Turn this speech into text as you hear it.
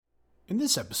In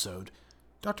this episode,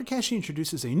 Dr. Kashey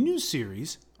introduces a new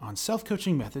series on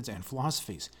self-coaching methods and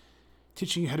philosophies,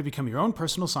 teaching you how to become your own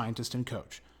personal scientist and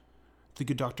coach. The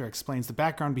good doctor explains the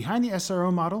background behind the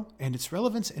SRO model and its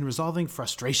relevance in resolving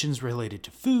frustrations related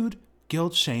to food,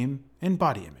 guilt, shame, and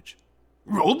body image.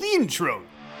 Roll the intro!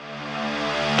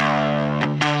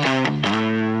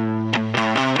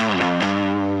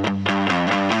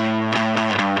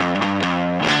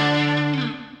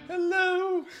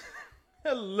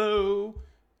 Hello,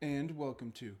 and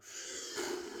welcome to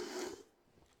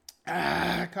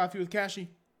Coffee with Kashey.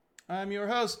 I'm your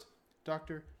host,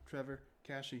 Dr. Trevor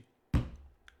Kashey.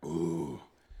 Ooh,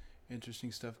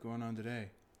 interesting stuff going on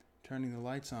today. Turning the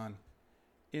lights on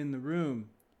in the room.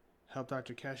 Help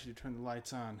Dr. Kashey to turn the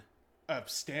lights on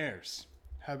upstairs.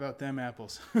 How about them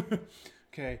apples?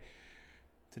 Okay,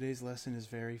 today's lesson is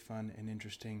very fun and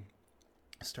interesting.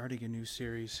 Starting a new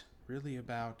series really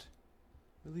about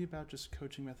just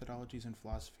coaching methodologies and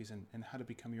philosophies and how to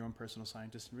become your own personal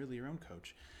scientist and really your own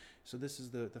coach. So this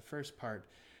is the first part,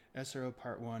 SRO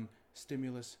Part 1,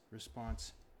 Stimulus,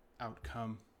 Response,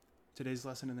 Outcome. Today's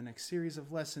lesson and the next series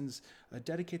of lessons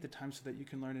dedicate the time so that you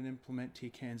can learn and implement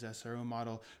TCAN's SRO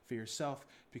model for yourself,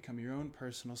 become your own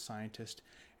personal scientist,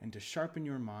 and to sharpen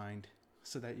your mind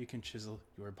so that you can chisel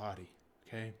your body.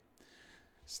 Okay?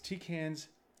 TCAN's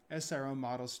SRO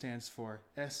model stands for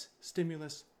S,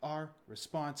 stimulus, R,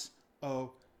 response,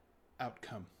 O,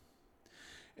 outcome.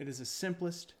 It is the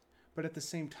simplest, but at the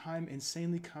same time,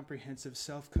 insanely comprehensive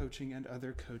self-coaching and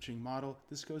other coaching model.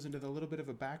 This goes into a little bit of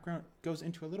the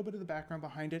background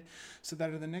behind it, so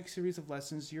that in the next series of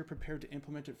lessons, you're prepared to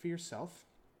implement it for yourself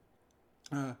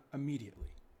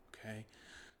immediately. Okay?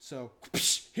 So,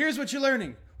 here's what you're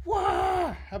learning.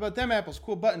 Wah! How about them apples?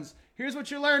 Cool buttons. Here's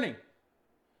what you're learning.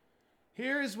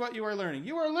 Here is what you are learning.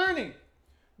 You are learning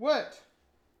what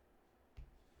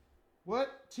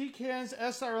TCAN's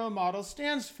SRO model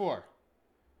stands for. A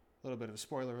little bit of a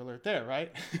spoiler alert there,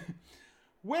 right?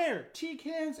 Where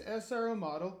TCAN's SRO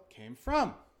model came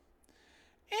from.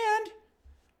 And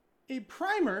a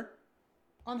primer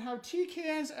on how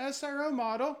TCAN's SRO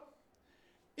model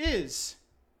is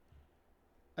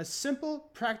a simple,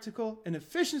 practical, and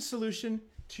efficient solution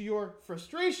to your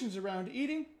frustrations around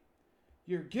eating,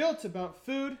 your guilt about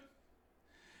food,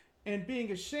 and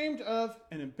being ashamed of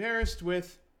and embarrassed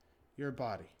with your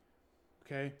body.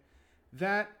 Okay?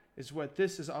 That is what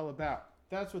this is all about.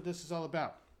 That's what this is all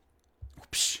about.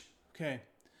 Okay.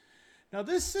 Now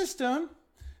this system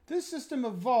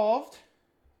evolved,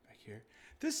 back here,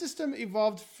 this system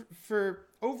evolved for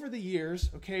over the years.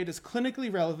 Okay? It is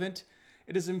clinically relevant.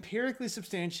 It is empirically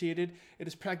substantiated. It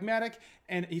is pragmatic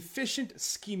and efficient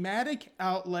schematic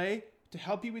outlay to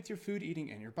help you with your food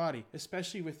eating and your body,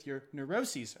 especially with your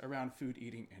neuroses around food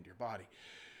eating and your body.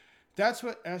 That's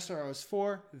what SRO is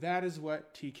for. That is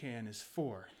what TCAN is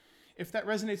for. If that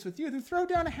resonates with you, then throw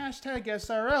down a hashtag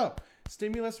SRO.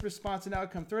 Stimulus, response, and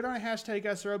outcome. Throw down a hashtag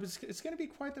SRO. But it's going to be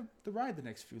quite the ride the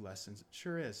next few lessons. It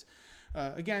sure is.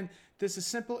 Again, this is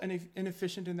simple and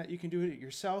efficient in that you can do it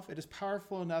yourself. It is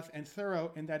powerful enough and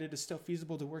thorough in that it is still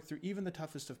feasible to work through even the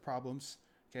toughest of problems.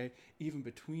 Okay, even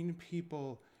between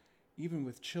people, even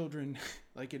with children.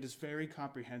 Like, it is very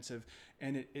comprehensive,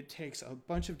 and it takes a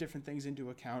bunch of different things into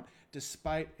account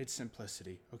despite its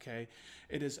simplicity, okay?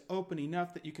 It is open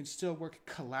enough that you can still work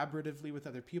collaboratively with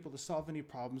other people to solve any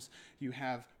problems you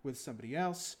have with somebody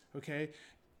else, okay?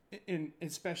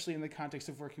 Especially in the context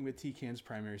of working with TCAN's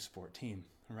primary support team,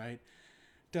 all right?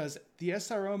 Does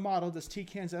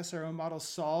TCAN's SRO model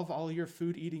solve all your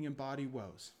food eating and body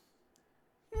woes?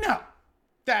 No,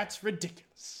 that's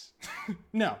ridiculous.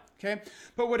 No, okay?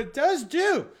 But what it does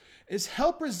do is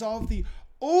help resolve the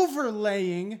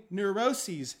overlaying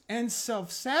neuroses and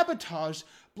self-sabotage,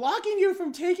 blocking you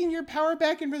from taking your power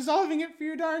back and resolving it for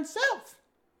your darn self.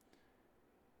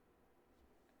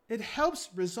 It helps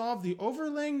resolve the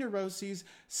overlaying neuroses,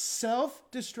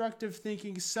 self-destructive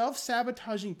thinking,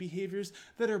 self-sabotaging behaviors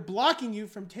that are blocking you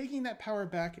from taking that power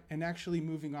back and actually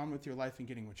moving on with your life and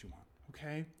getting what you want,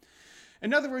 okay?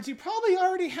 In other words, you probably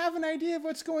already have an idea of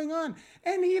what's going on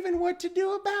and even what to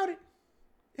do about it.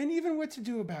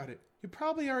 You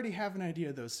probably already have an idea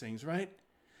of those things, right?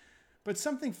 But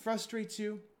something frustrates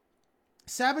you,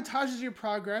 sabotages your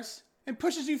progress, and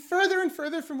pushes you further and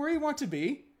further from where you want to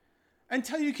be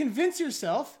until you convince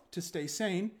yourself, to stay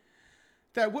sane,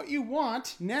 that what you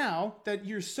want now that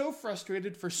you're so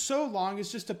frustrated for so long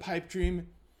is just a pipe dream.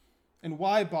 And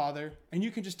why bother? And you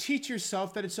can just teach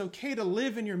yourself that it's okay to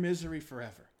live in your misery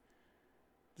forever.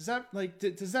 Does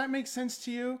that make sense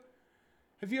to you?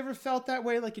 Have you ever felt that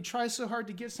way? Like you try so hard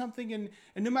to get something and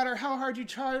no matter how hard you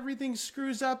try, everything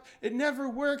screws up. It never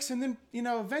works. And then,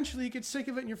 eventually you get sick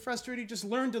of it and you're frustrated. Just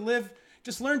learn to live.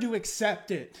 Just learn to accept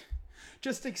it.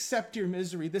 Just accept your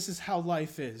misery. This is how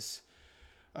life is.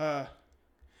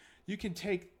 You can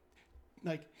take,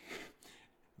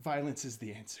 violence is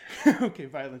the answer. Okay,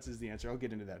 violence is the answer. I'll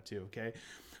get into that too, okay?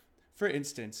 For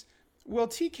instance, will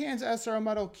TCAN's SRO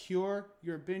model cure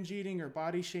your binge eating or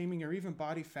body shaming or even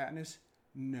body fatness?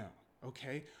 No,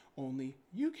 okay? Only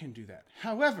you can do that.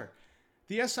 However,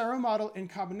 the SRO model in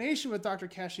combination with Dr.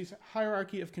 Kashey's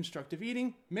hierarchy of constructive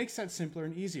eating makes that simpler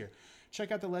and easier.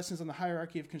 Check out the lessons on the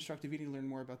hierarchy of constructive eating to learn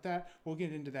more about that. We'll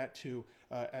get into that too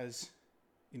as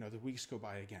the weeks go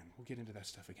by again. We'll get into that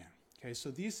stuff again. Okay,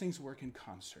 so these things work in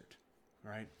concert,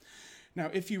 right? Now,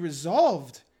 if you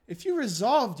resolved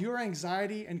your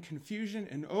anxiety and confusion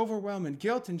and overwhelm and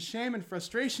guilt and shame and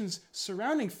frustrations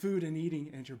surrounding food and eating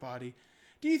and your body,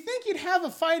 do you think you'd have a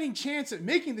fighting chance at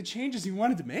making the changes you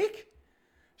wanted to make?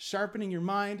 Sharpening your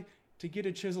mind to get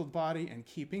a chiseled body and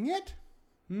keeping it?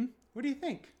 What do you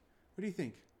think? What do you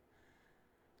think?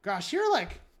 Gosh, you're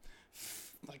like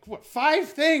what, 5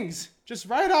 things just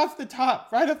right off the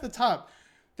top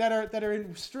that are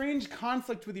in strange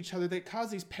conflict with each other that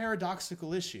cause these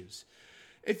paradoxical issues.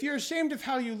 If you're ashamed of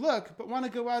how you look but want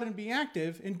to go out and be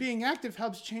active, and being active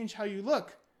helps change how you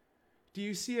look, do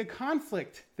you see a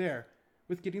conflict there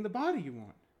with getting the body you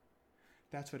want?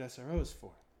 That's what SRO is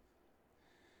for.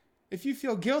 If you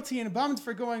feel guilty and bummed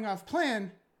for going off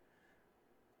plan,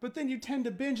 but then you tend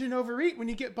to binge and overeat when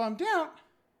you get bummed out,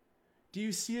 do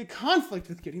you see a conflict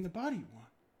with getting the body you want?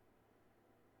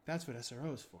 That's what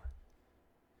SRO is for.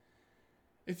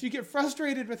 If you get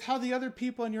frustrated with how the other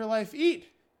people in your life eat,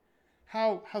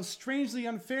 how strangely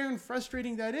unfair and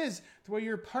frustrating that is, the way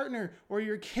your partner or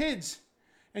your kids,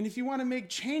 and if you want to make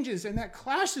changes and that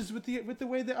clashes with the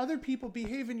way that other people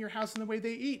behave in your house and the way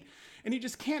they eat, and you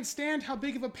just can't stand how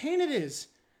big of a pain it is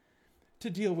to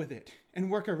deal with it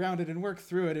and work around it and work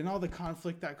through it and all the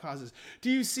conflict that causes, do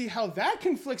you see how that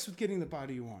conflicts with getting the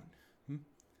body you want?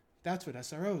 That's what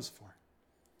SRO is for.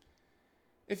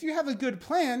 If you have a good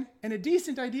plan and a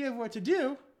decent idea of what to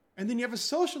do, and then you have a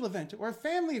social event or a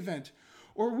family event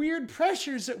or weird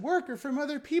pressures at work or from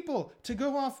other people to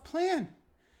go off plan,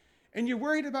 and you're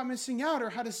worried about missing out or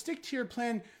how to stick to your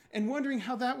plan and wondering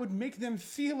how that would make them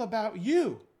feel about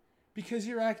you because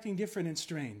you're acting different and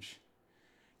strange,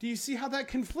 do you see how that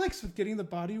conflicts with getting the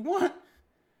body you want?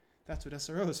 That's what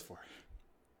SRO is for.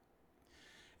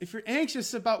 If you're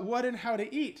anxious about what and how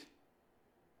to eat,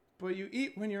 but you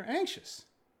eat when you're anxious,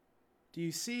 do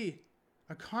you see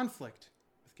a conflict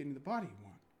with getting the body you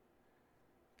want?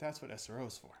 That's what SRO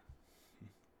is for.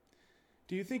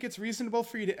 Do you think it's reasonable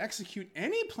for you to execute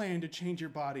any plan to change your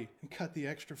body and cut the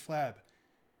extra flab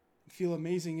and feel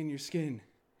amazing in your skin?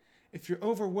 If you're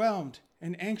overwhelmed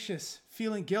and anxious,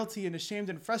 feeling guilty and ashamed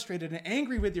and frustrated and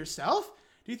angry with yourself,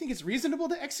 do you think it's reasonable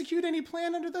to execute any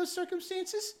plan under those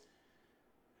circumstances?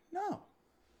 No.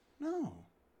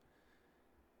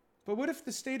 But what if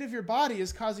the state of your body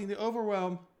is causing the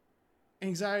overwhelm,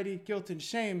 anxiety, guilt, and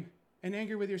shame, and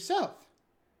anger with yourself?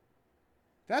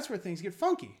 That's where things get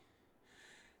funky.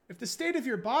 If the state of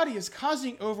your body is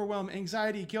causing overwhelm,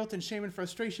 anxiety, guilt, and shame, and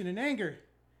frustration and anger,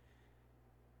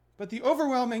 but the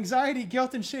overwhelm, anxiety,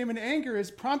 guilt, and shame, and anger is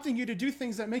prompting you to do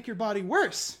things that make your body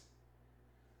worse.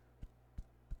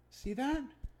 See that?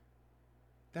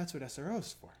 That's what SRO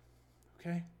is for,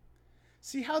 okay?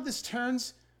 See how this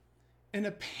turns an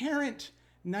apparent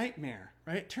nightmare,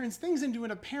 right? It turns things into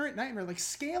an apparent nightmare, like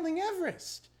scaling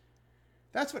Everest.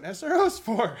 That's what SRO is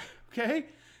for, okay?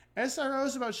 SRO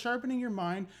is about sharpening your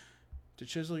mind to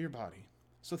chisel your body.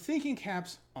 So thinking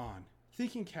caps on.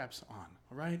 Thinking caps on,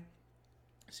 all right?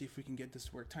 See if we can get this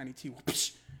to work. Tiny T.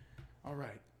 All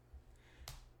right.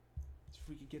 So if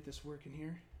we could get this working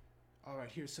here. All right,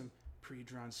 here's some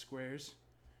pre-drawn squares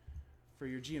for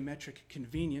your geometric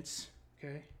convenience,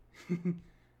 okay?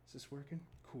 Is this working?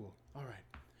 Cool. All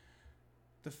right.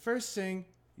 The first thing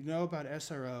you know about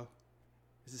SRO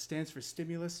is it stands for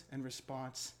stimulus and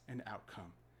response and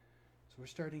outcome. So we're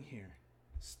starting here.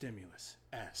 Stimulus,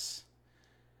 S.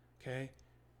 Okay?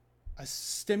 A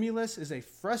stimulus is a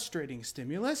frustrating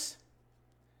stimulus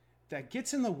that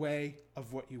gets in the way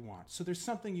of what you want. So there's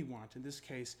something you want. In this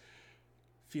case,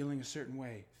 feeling a certain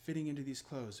way, fitting into these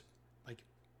clothes, like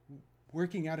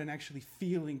working out and actually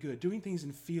feeling good, doing things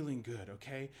and feeling good,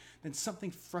 okay? Then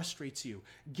something frustrates you,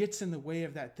 gets in the way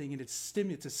of that thing, and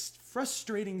it's a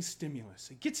frustrating stimulus.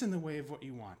 It gets in the way of what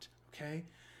you want, okay?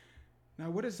 Now,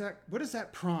 what does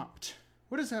that prompt?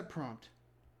 What does that prompt?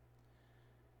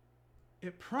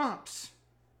 It prompts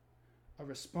a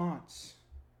response.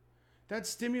 that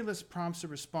stimulus prompts a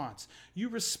response. You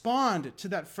respond to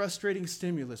that frustrating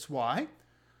stimulus. Why?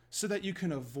 So that you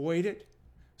can avoid it,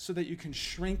 so that you can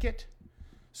shrink it,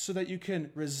 so that you can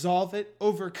resolve it,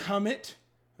 overcome it,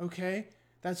 okay?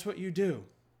 That's what you do.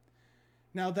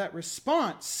 Now that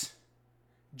response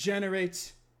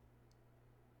generates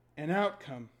an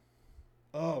outcome.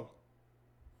 Oh.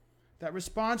 That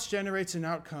response generates an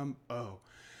outcome. Oh.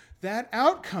 That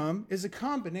outcome is a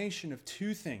combination of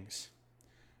two things.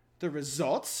 The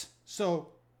results, so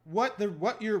what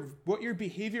your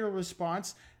behavioral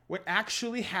response, what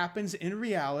actually happens in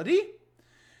reality,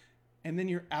 and then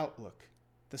your outlook,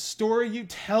 the story you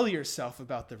tell yourself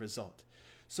about the result.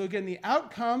 So again, the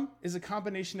outcome is a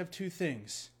combination of two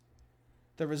things.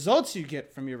 The results you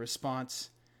get from your response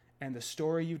and the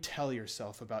story you tell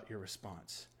yourself about your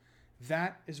response.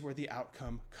 That is where the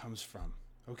outcome comes from,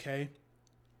 okay?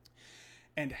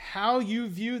 And how you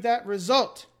view that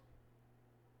result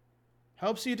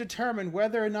helps you determine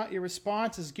whether or not your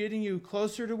response is getting you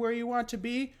closer to where you want to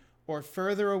be or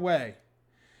further away.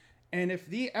 And if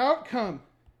the outcome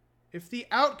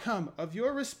of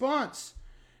your response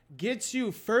gets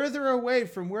you further away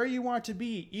from where you want to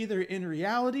be, either in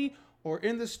reality or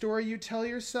in the story you tell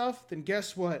yourself, then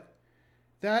guess what?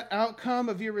 That outcome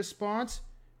of your response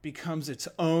becomes its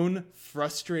own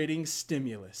frustrating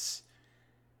stimulus.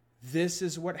 This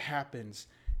is what happens.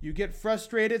 You get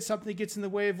frustrated, something gets in the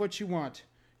way of what you want.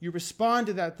 You respond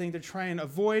to that thing to try and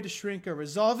avoid, shrink, or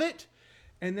resolve it.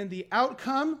 And then the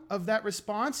outcome of that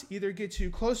response either gets you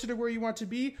closer to where you want to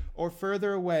be or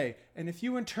further away. And if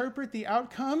you interpret the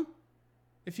outcome,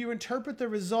 if you interpret the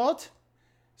result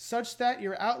such that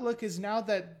your outlook is now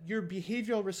that your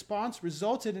behavioral response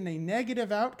resulted in a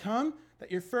negative outcome,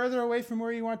 that you're further away from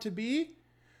where you want to be,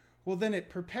 well, then it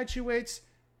perpetuates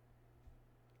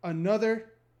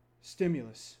another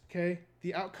stimulus, okay?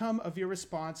 The outcome of your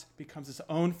response becomes its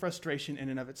own frustration in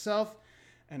and of itself,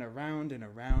 and around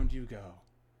you go.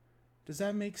 Does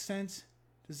that make sense?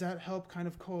 Does that help kind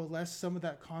of coalesce some of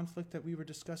that conflict that we were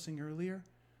discussing earlier?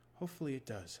 Hopefully it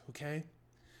does, okay?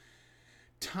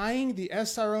 Tying the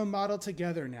SRO model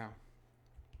together now.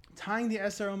 Tying the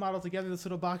SRO model together, this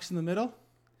little box in the middle.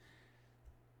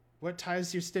 What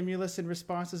ties your stimulus and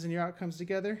responses and your outcomes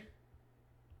together?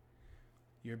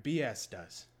 Your BS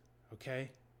does,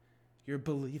 okay? Your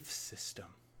belief system.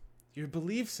 Your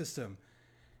belief system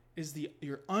is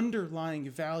your underlying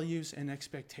values and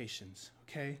expectations,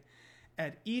 okay?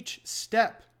 At each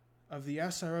step of the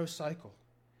SRO cycle,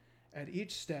 at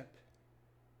each step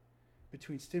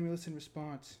between stimulus and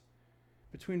response,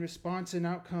 between response and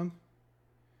outcome,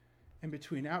 and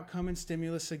between outcome and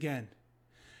stimulus again,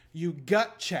 you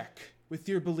gut check with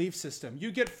your belief system.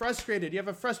 You get frustrated. You have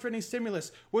a frustrating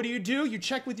stimulus. What do? You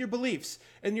check with your beliefs.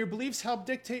 And your beliefs help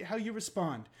dictate how you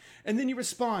respond. And then you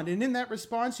respond. And in that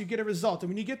response, you get a result. And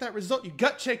when you get that result, you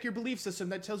gut check your belief system.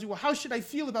 That tells you, well, how should I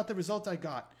feel about the result I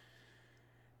got?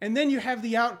 And then you have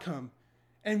the outcome.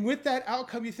 And with that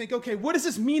outcome, you think, okay, what does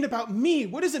this mean about me?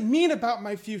 What does it mean about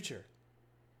my future?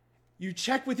 You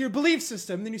check with your belief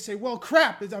system. Then you say, well,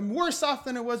 crap, I'm worse off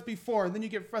than I was before. And then you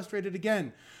get frustrated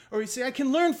again. Or you say, I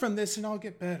can learn from this and I'll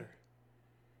get better.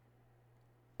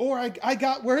 Or I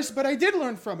got worse, but I did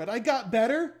learn from it. I got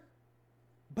better,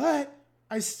 but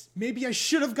maybe I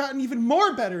should have gotten even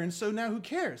more better. And so now who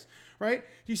cares, right?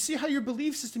 You see how your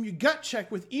belief system, you gut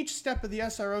check with each step of the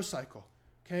SRO cycle,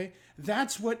 okay?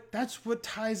 That's what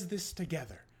ties this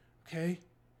together, okay?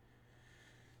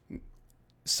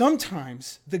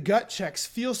 Sometimes the gut checks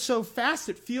feel so fast,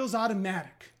 it feels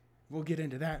automatic. We'll get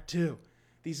into that too.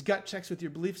 These gut checks with your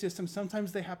belief system,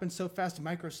 sometimes they happen so fast, in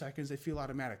microseconds, they feel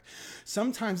automatic.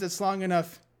 Sometimes it's long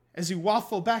enough as you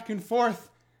waffle back and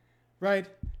forth, right?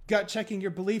 Gut checking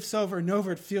your beliefs over and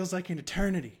over, it feels like an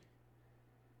eternity.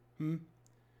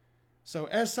 So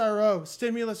SRO,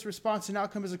 stimulus, response, and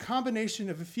outcome, is a combination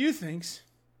of a few things.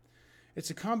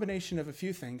 It's a combination of a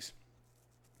few things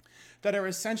that are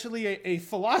essentially a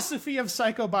philosophy of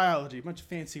psychobiology. A bunch of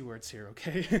fancy words here,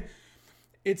 okay?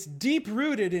 It's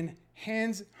deep-rooted in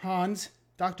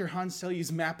Dr. Hans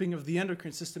Selye's mapping of the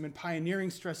endocrine system and pioneering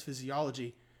stress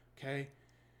physiology, okay?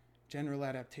 General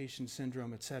adaptation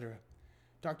syndrome, etc.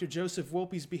 Dr. Joseph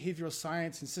Wolpe's behavioral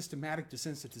science and systematic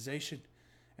desensitization,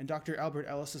 and Dr. Albert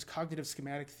Ellis's cognitive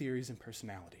schematic theories and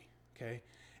personality, okay?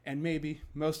 And maybe,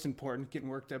 most important, getting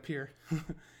worked up here,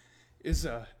 is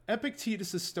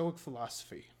Epictetus' Stoic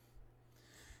philosophy.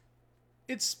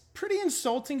 It's pretty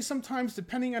insulting sometimes,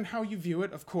 depending on how you view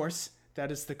it. Of course,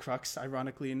 that is the crux,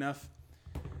 ironically enough.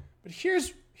 But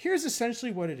here's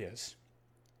essentially what it is.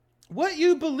 What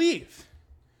you believe.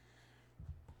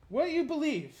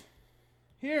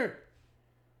 Here.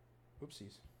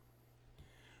 Whoopsies.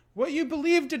 What you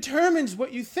believe determines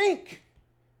what you think.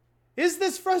 Is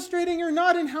this frustrating or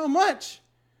not, and how much?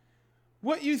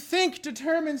 What you think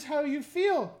determines how you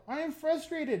feel. I am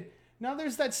frustrated. Now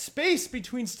there's that space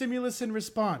between stimulus and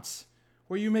response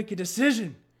where you make a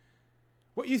decision.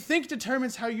 What you think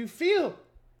determines how you feel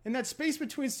in that space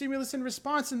between stimulus and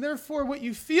response, and therefore what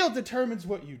you feel determines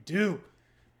what you do,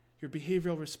 your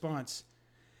behavioral response.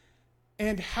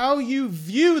 And how you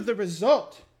view the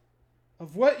result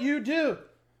of what you do,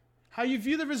 how you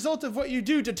view the result of what you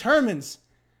do determines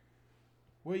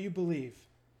what you believe.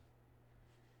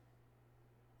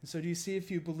 And so do you see,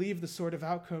 if you believe the sort of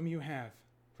outcome you have,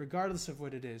 regardless of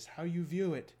what it is, how you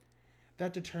view it,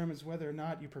 that determines whether or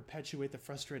not you perpetuate the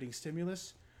frustrating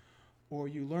stimulus or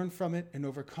you learn from it and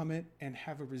overcome it and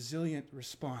have a resilient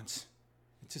response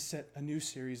to set a new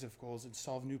series of goals and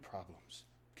solve new problems,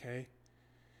 okay?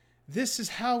 This is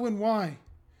how and why.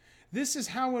 This is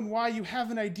how and why you have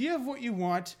an idea of what you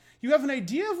want, you have an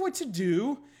idea of what to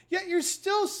do, yet you're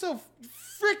still so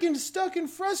freaking stuck and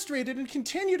frustrated and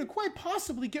continue to quite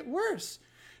possibly get worse.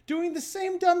 Doing the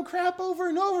same dumb crap over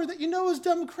and over that you know is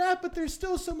dumb crap, but there's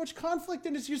still so much conflict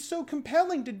and it's just so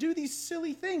compelling to do these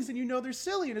silly things and you know they're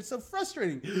silly and it's so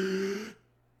frustrating.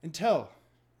 Until,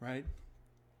 right?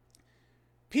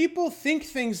 People think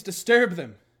things disturb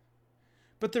them.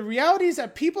 But the reality is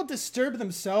that people disturb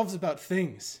themselves about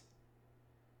things.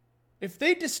 If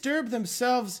they disturb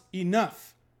themselves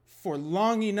enough, for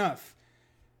long enough,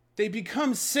 they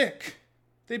become sick.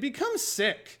 They become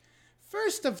sick,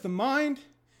 first of the mind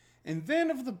and then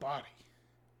of the body.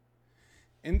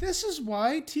 And this is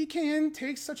why TKN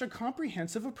takes such a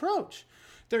comprehensive approach.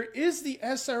 There is the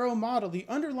SRO model, the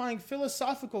underlying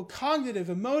philosophical, cognitive,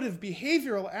 emotive,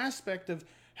 behavioral aspect of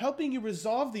helping you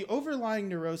resolve the overlying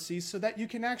neuroses so that you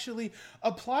can actually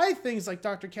apply things like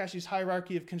Dr. Kashey's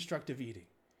hierarchy of constructive eating.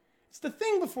 It's the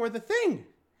thing before the thing.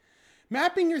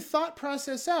 Mapping your thought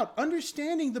process out,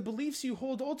 understanding the beliefs you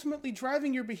hold ultimately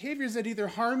driving your behaviors that either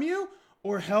harm you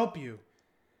or help you.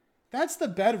 That's the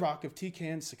bedrock of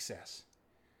TKN success.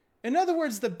 In other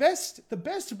words, the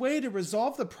best way to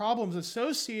resolve the problems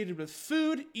associated with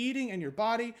food, eating, and your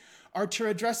body are to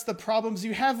address the problems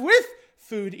you have with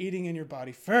food, eating, and your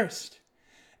body first.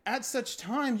 At such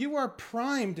time, you are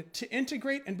primed to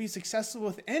integrate and be successful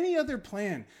with any other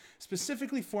plan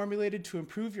specifically formulated to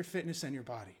improve your fitness and your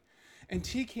body. And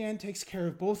TKN takes care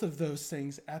of both of those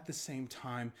things at the same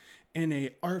time in an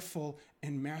artful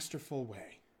and masterful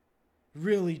way.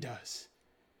 Really does.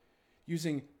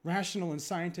 Using rational and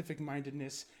scientific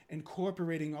mindedness,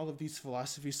 incorporating all of these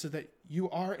philosophies so that you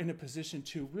are in a position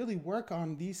to really work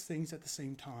on these things at the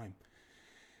same time.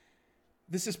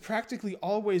 This is practically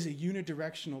always a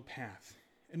unidirectional path.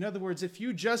 In other words, if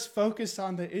you just focus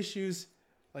on the issues,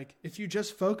 like if you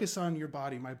just focus on your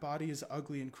body, my body is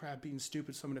ugly and crap being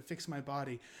stupid, so I'm going to fix my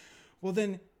body. Well,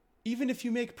 then even if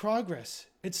you make progress,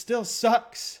 it still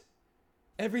sucks.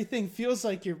 Everything feels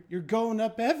like you're going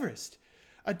up Everest.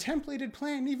 A templated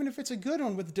plan, even if it's a good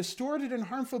one with distorted and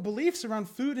harmful beliefs around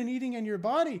food and eating and your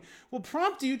body, will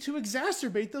prompt you to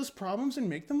exacerbate those problems and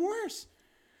make them worse.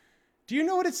 Do you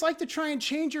know what it's like to try and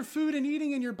change your food and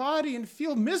eating in your body and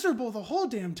feel miserable the whole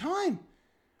damn time?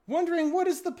 Wondering what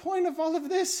is the point of all of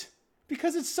this?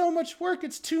 Because it's so much work,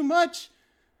 it's too much.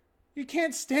 You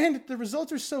can't stand it. The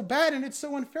results are so bad and it's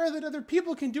so unfair that other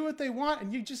people can do what they want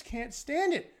and you just can't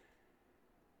stand it.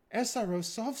 SRO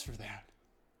solves for that.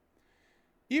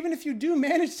 Even if you do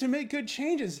manage to make good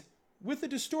changes with a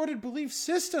distorted belief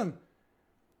system,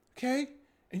 okay?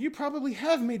 And you probably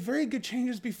have made very good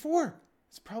changes before.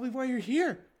 It's probably why you're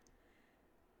here.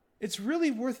 Is it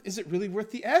really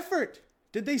worth the effort?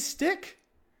 Did they stick?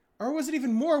 Or was it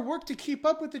even more work to keep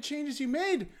up with the changes you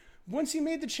made? Once you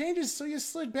made the changes, so you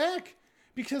slid back.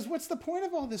 Because what's the point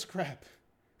of all this crap?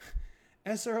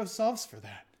 SRO solves for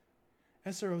that.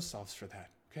 SRO solves for that,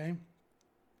 okay?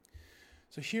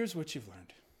 So here's what you've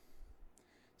learned.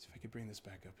 See if I could bring this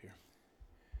back up here.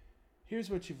 Here's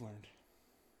what you've learned.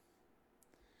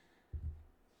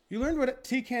 You learned what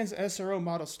TKN's SRO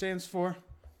model stands for.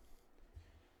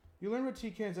 You learned what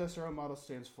TKN's SRO model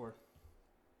stands for.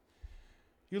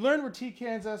 You learned where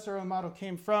TKN's SRO model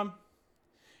came from.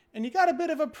 And you got a bit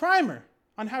of a primer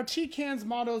on how TKN's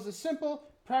model is a simple,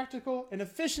 practical, and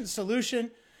efficient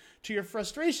solution to your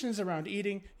frustrations around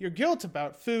eating, your guilt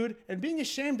about food, and being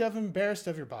ashamed of and embarrassed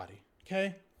of your body,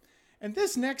 okay? And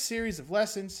this next series of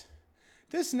lessons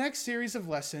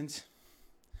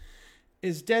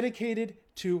is dedicated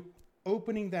to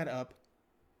opening that up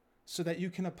so that you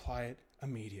can apply it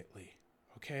immediately,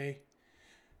 okay?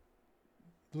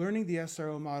 Learning the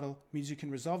SRO model means you can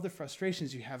resolve the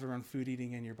frustrations you have around food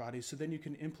eating in your body, so then you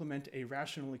can implement a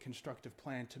rationally constructive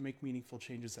plan to make meaningful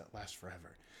changes that last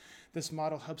forever. This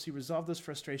model helps you resolve those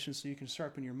frustrations so you can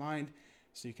sharpen your mind,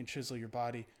 so you can chisel your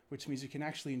body, which means you can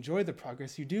actually enjoy the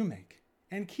progress you do make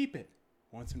and keep it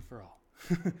once and for all.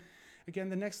 Again,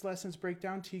 the next lessons break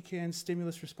down TKN's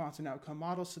stimulus, response, and outcome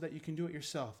models so that you can do it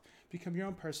yourself, become your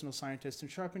own personal scientist, and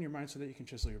sharpen your mind so that you can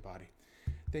chisel your body.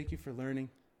 Thank you for learning.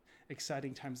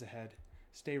 Exciting times ahead.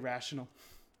 Stay rational.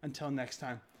 Until next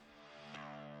time.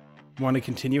 Want to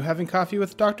continue having coffee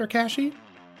with Dr. Kashey?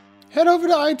 Head over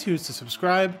to iTunes to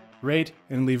subscribe, rate,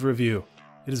 and leave a review.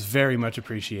 It is very much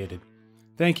appreciated.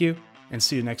 Thank you, and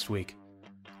see you next week.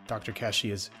 Dr.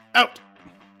 Kashey is out!